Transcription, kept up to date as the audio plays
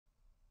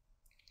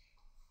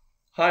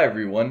Hi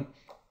everyone.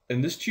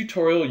 In this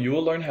tutorial you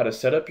will learn how to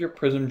set up your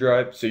Prism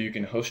drive so you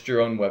can host your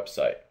own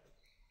website.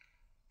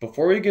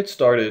 Before we get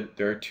started,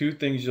 there are two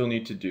things you'll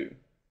need to do.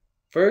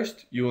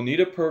 First, you will need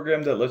a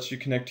program that lets you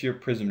connect to your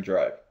Prism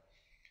drive.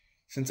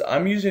 Since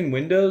I'm using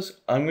Windows,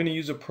 I'm going to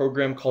use a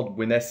program called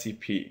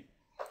WinSCP.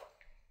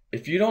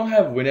 If you don't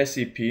have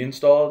WinSCP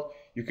installed,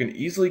 you can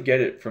easily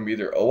get it from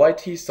either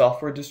OIT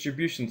software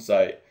distribution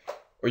site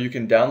or you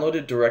can download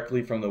it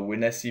directly from the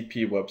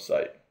WinSCP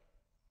website.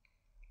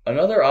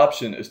 Another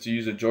option is to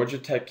use a Georgia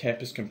Tech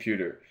campus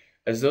computer,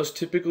 as those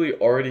typically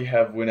already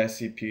have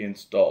WinSCP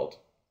installed.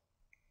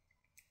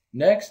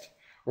 Next,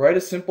 write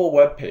a simple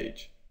web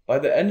page. By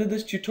the end of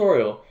this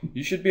tutorial,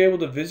 you should be able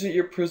to visit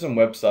your Prism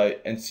website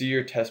and see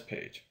your test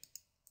page.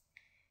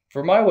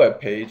 For my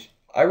web page,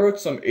 I wrote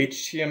some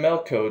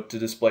HTML code to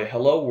display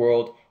 "Hello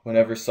World"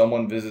 whenever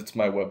someone visits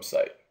my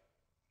website.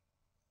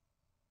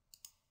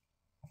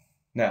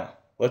 Now,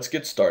 let's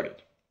get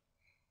started.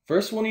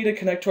 First, we'll need to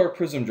connect to our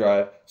Prism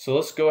drive, so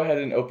let's go ahead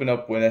and open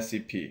up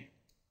WinSCP.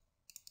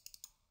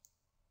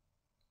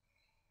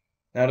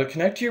 Now to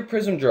connect to your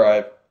Prism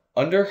drive,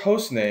 under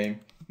hostname,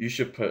 you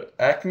should put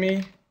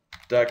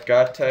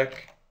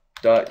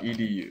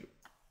acme.gatech.edu.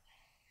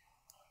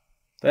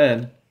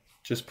 Then,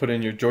 just put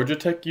in your Georgia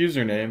Tech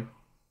username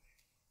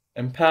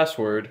and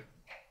password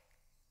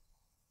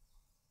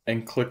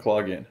and click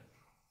Login.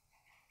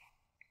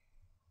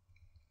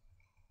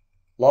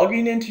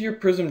 Logging into your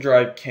Prism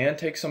drive can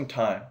take some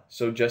time,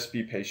 so just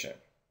be patient.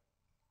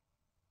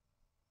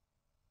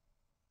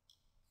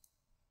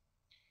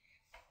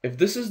 If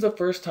this is the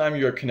first time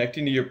you are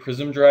connecting to your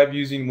Prism drive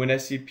using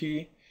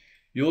WinSCP,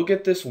 you will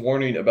get this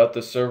warning about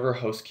the server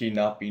host key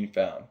not being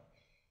found.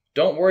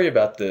 Don't worry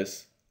about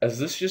this, as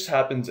this just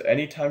happens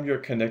anytime you are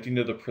connecting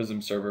to the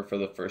Prism server for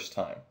the first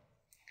time.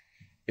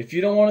 If you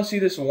don't want to see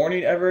this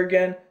warning ever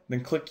again, then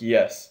click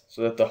Yes,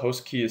 so that the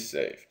host key is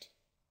saved.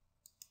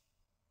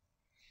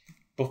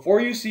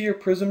 Before you see your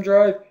Prism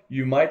drive,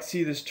 you might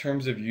see this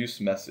Terms of Use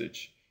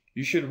message.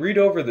 You should read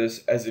over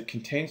this as it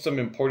contains some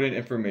important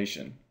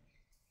information.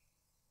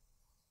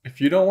 If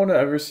you don't want to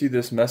ever see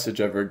this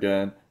message ever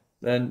again,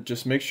 then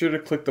just make sure to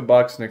click the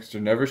box next to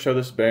Never Show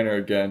This banner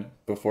again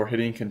before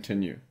hitting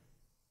Continue.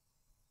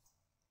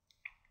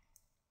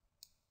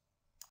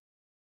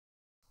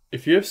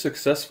 If you have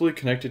successfully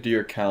connected to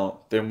your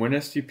account, then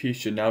WinSCP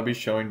should now be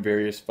showing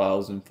various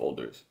files and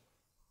folders.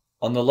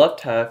 On the left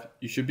half,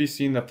 you should be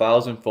seeing the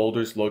files and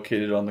folders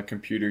located on the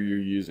computer you're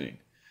using.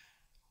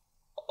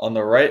 On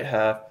the right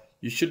half,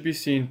 you should be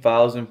seeing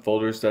files and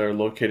folders that are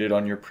located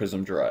on your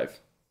Prism drive.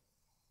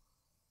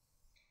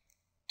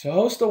 To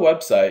host a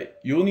website,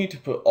 you will need to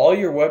put all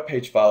your web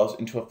page files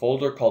into a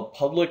folder called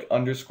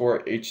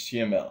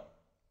public_HTML.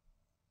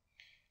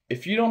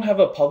 If you don't have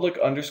a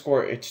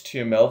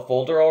public_HTML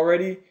folder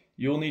already,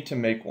 you will need to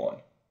make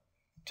one.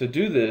 To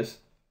do this,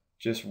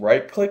 just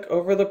right-click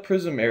over the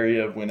Prism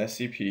area of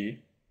WinSCP,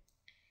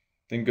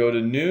 then go to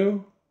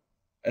New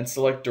and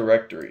select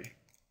Directory.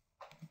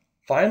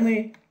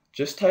 Finally,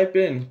 just type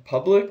in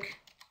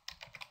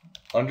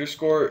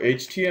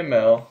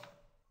public_HTML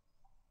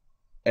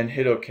and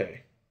hit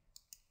OK.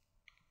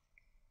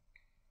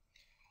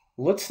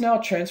 Let's now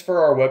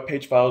transfer our web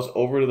page files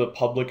over to the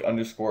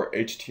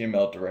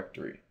public_HTML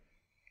directory.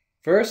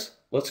 First,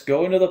 let's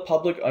go into the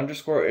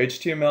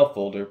public_HTML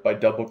folder by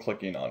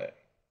double-clicking on it.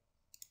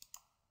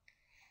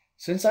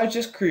 Since I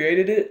just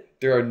created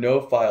it, there are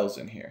no files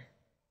in here.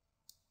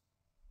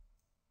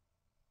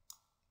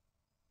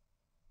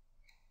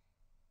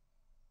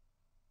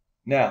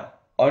 Now,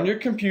 on your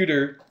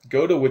computer,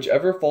 go to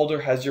whichever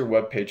folder has your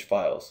web page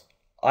files.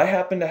 I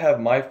happen to have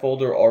my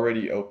folder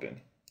already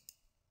open.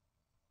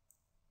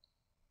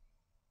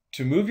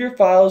 To move your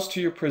files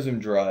to your Prism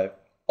drive,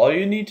 all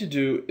you need to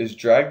do is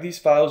drag these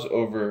files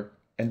over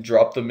and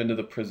drop them into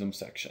the Prism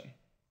section.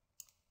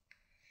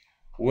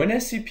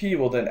 WinSCP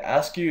will then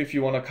ask you if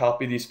you want to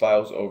copy these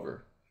files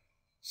over.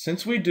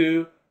 Since we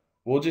do,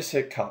 we'll just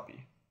hit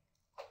copy.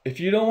 If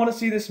you don't want to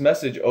see this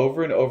message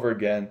over and over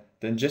again,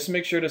 then just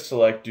make sure to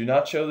select Do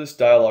Not Show This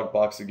dialog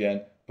box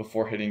again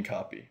before hitting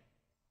copy.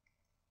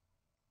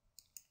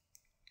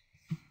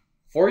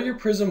 For your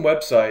Prism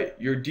website,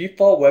 your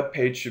default web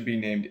page should be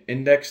named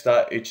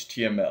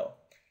index.html.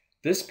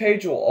 This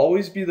page will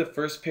always be the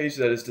first page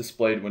that is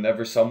displayed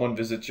whenever someone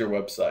visits your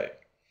website.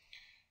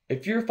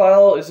 If your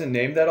file isn't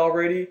named that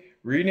already,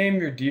 rename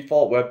your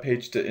default web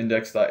page to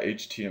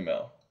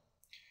index.html.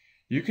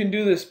 You can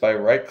do this by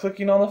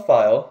right-clicking on the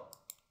file,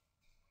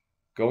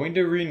 going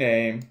to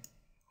rename,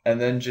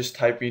 and then just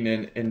typing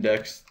in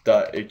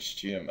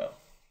index.html.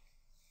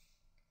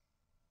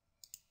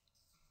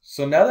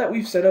 So now that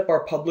we've set up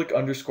our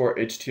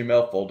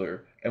public_HTML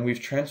folder and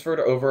we've transferred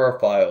over our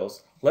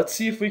files, let's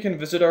see if we can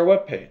visit our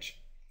web page.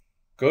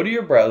 Go to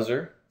your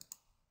browser,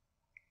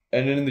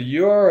 and in the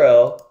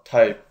URL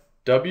type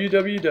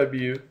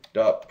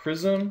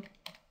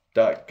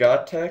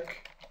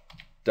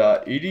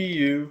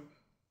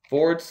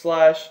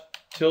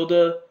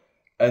www.prism.gatech.edu//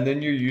 and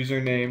then your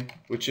username,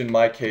 which in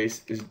my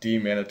case is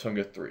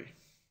dmanatunga3.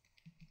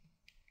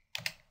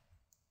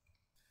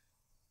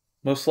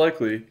 Most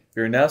likely,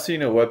 you are now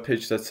seeing a web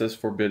page that says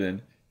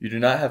forbidden. You do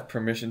not have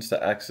permissions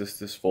to access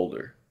this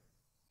folder.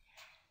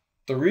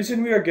 The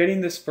reason we are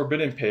getting this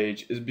forbidden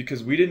page is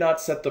because we did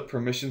not set the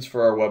permissions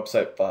for our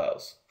website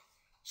files.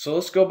 So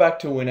let's go back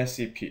to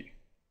WinSCP.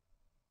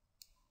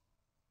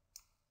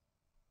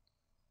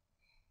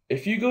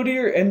 If you go to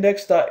your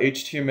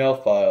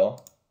index.html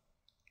file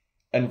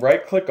and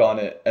right-click on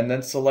it and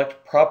then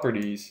select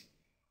Properties,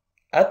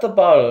 at the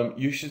bottom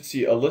you should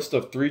see a list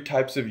of 3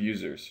 types of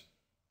users: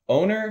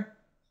 owner,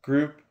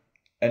 group,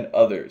 and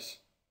others.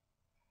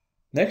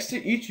 Next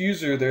to each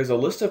user, there's a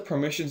list of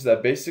permissions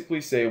that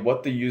basically say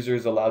what the user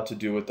is allowed to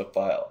do with the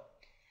file.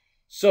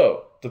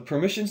 So, the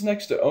permissions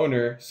next to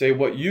owner say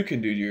what you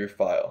can do to your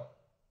file.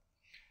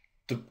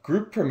 The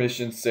group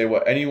permissions say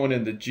what anyone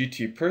in the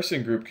GT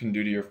person group can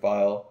do to your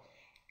file.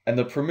 And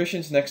the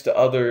permissions next to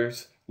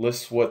others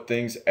lists what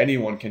things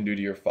anyone can do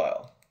to your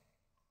file.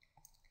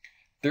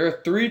 There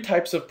are 3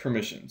 types of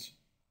permissions: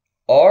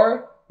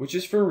 R, which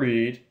is for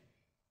read,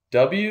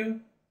 W,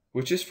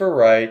 which is for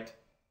write,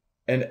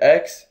 and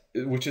X,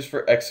 which is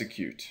for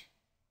execute.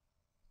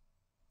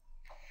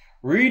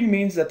 Read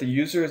means that the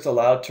user is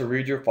allowed to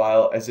read your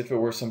file as if it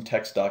were some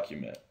text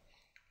document.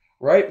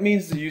 Write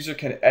means the user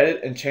can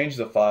edit and change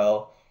the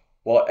file,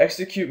 while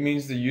execute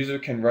means the user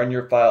can run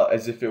your file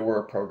as if it were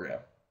a program.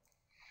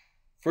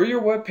 For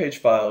your web page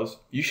files,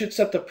 you should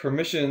set the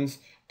permissions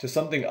to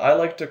something I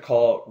like to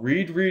call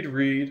read,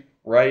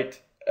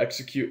 write,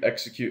 execute,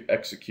 execute,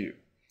 execute.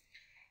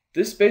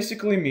 This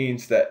basically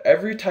means that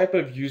every type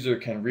of user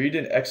can read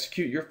and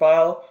execute your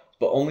file,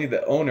 but only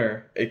the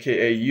owner,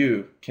 aka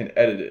you, can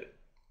edit it.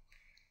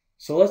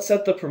 So let's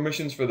set the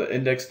permissions for the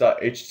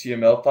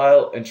index.html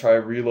file and try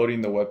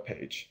reloading the web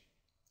page.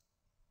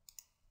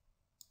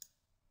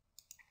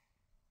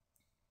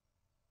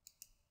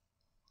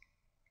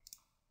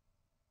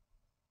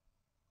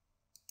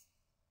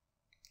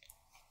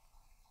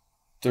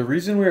 The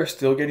reason we are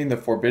still getting the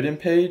forbidden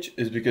page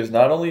is because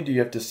not only do you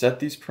have to set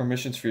these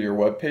permissions for your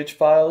web page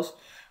files,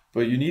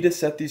 but you need to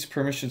set these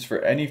permissions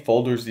for any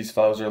folders these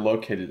files are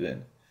located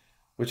in,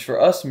 which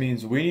for us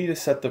means we need to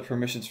set the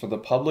permissions for the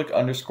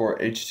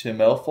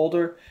public_HTML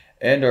folder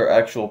and our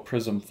actual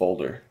Prism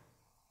folder.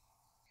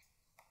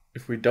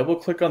 If we double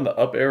click on the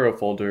up arrow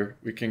folder,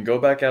 we can go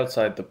back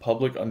outside the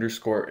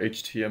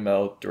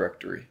public_HTML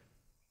directory.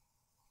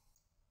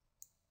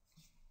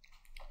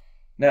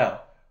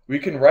 Now, we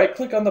can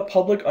right-click on the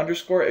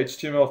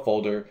public_HTML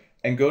folder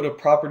and go to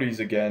Properties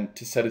again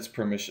to set its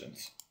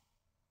permissions.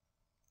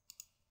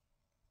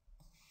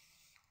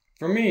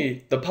 For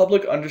me, the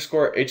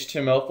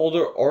public_HTML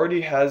folder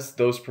already has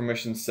those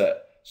permissions set,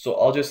 so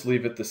I'll just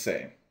leave it the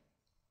same.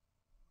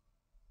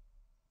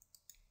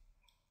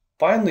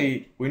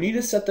 Finally, we need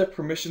to set the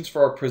permissions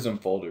for our Prism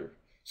folder,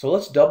 so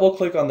let's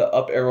double-click on the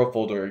up arrow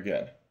folder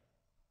again.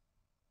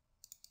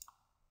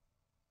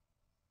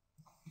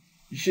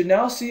 You should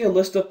now see a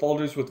list of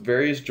folders with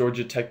various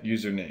Georgia Tech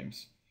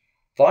usernames.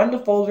 Find the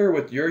folder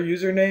with your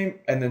username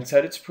and then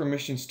set its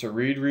permissions to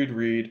read,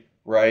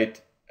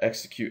 write,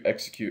 execute,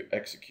 execute,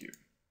 execute.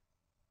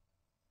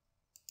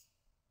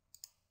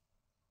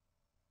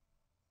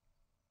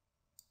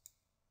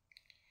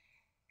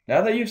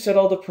 Now that you've set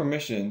all the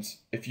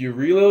permissions, if you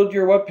reload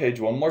your web page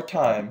one more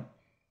time,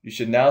 you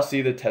should now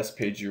see the test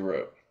page you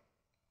wrote.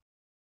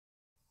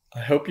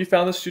 I hope you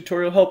found this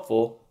tutorial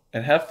helpful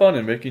and have fun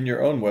in making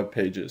your own web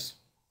pages.